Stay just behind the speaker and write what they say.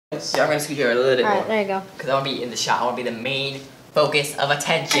So I'm gonna scoot here a little bit more. Alright, there you go. Because I want to be in the shot. I want to be the main focus of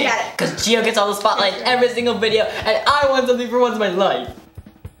attention. I got it. Because Gio gets all the spotlight in every single video, and I want something for once in my life.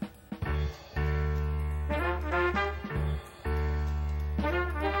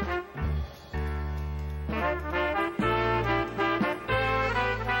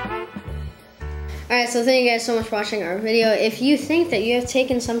 Alright, so thank you guys so much for watching our video. If you think that you have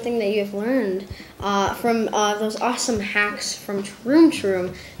taken something that you have learned from those awesome hacks from Room to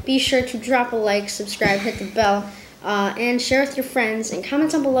Room, be sure to drop a like, subscribe, hit the bell, and share with your friends, and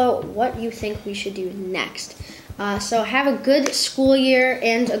comment down below what you think we should do next. So have a good school year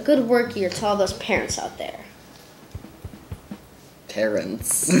and a good work year to all those parents out there.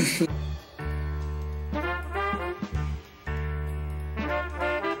 Parents.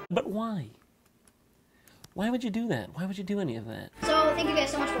 But why? Why would you do that? Why would you do any of that? So thank you guys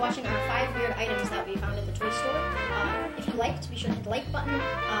so much for watching our 5 weird items that we found at the toy store. If you liked, be sure to hit the like button, be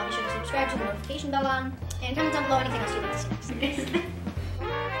sure to subscribe to the notification bell on, and comment down below anything else you'd like to see next.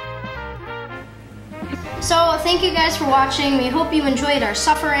 So thank you guys for watching. We hope you enjoyed our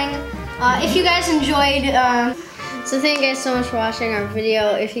suffering. If you guys enjoyed, so thank you guys so much for watching our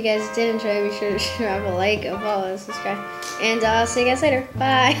video. If you guys did enjoy, be sure to drop a like, a follow, and subscribe. And I'll see you guys later.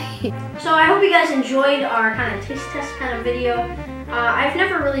 Bye. So I hope you guys enjoyed our kind of taste test kind of video. I've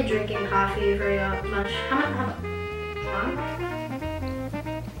never really drinking coffee very much. How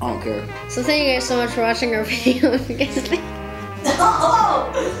I don't care. So thank you guys so much for watching our video. If you guys think.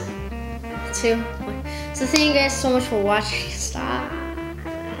 So thank you guys so much for watching. Stop.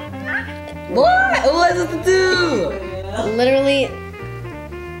 What? What is it to do? Literally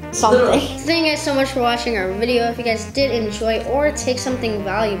something. Thank you guys so much for watching our video. If you guys did enjoy or take something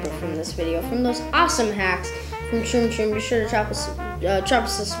valuable from this video, from those awesome hacks from Troom Troom, be sure to drop us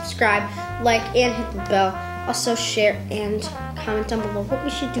a subscribe, like, and hit the bell. Also share and comment down below what we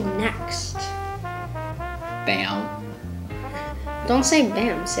should do next. Bam. Don't say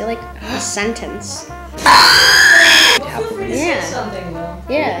bam, say like a sentence. Yeah. Something though.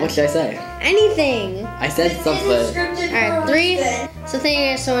 Yeah. What should I say? Anything. I said something. Alright, 3. So thank you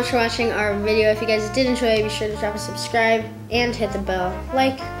guys so much for watching our video. If you guys did enjoy, be sure to drop a subscribe and hit the bell.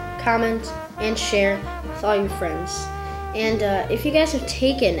 Like, comment, and share with all your friends. And if you guys have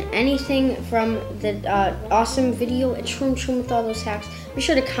taken anything from the awesome video at Troom Troom with all those hacks, be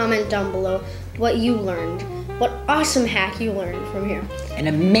sure to comment down below what you learned. What awesome hack you learned from here. An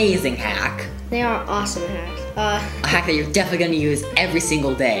amazing hack. They are awesome hacks. A hack that you're definitely going to use every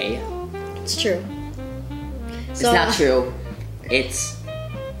single day. It's true. It's not true. It's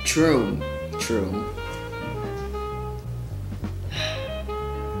true. True.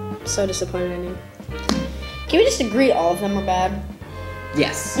 I'm so disappointed in you. Can we just agree all of them are bad?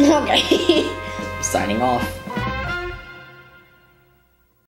 Yes. Okay. Signing off.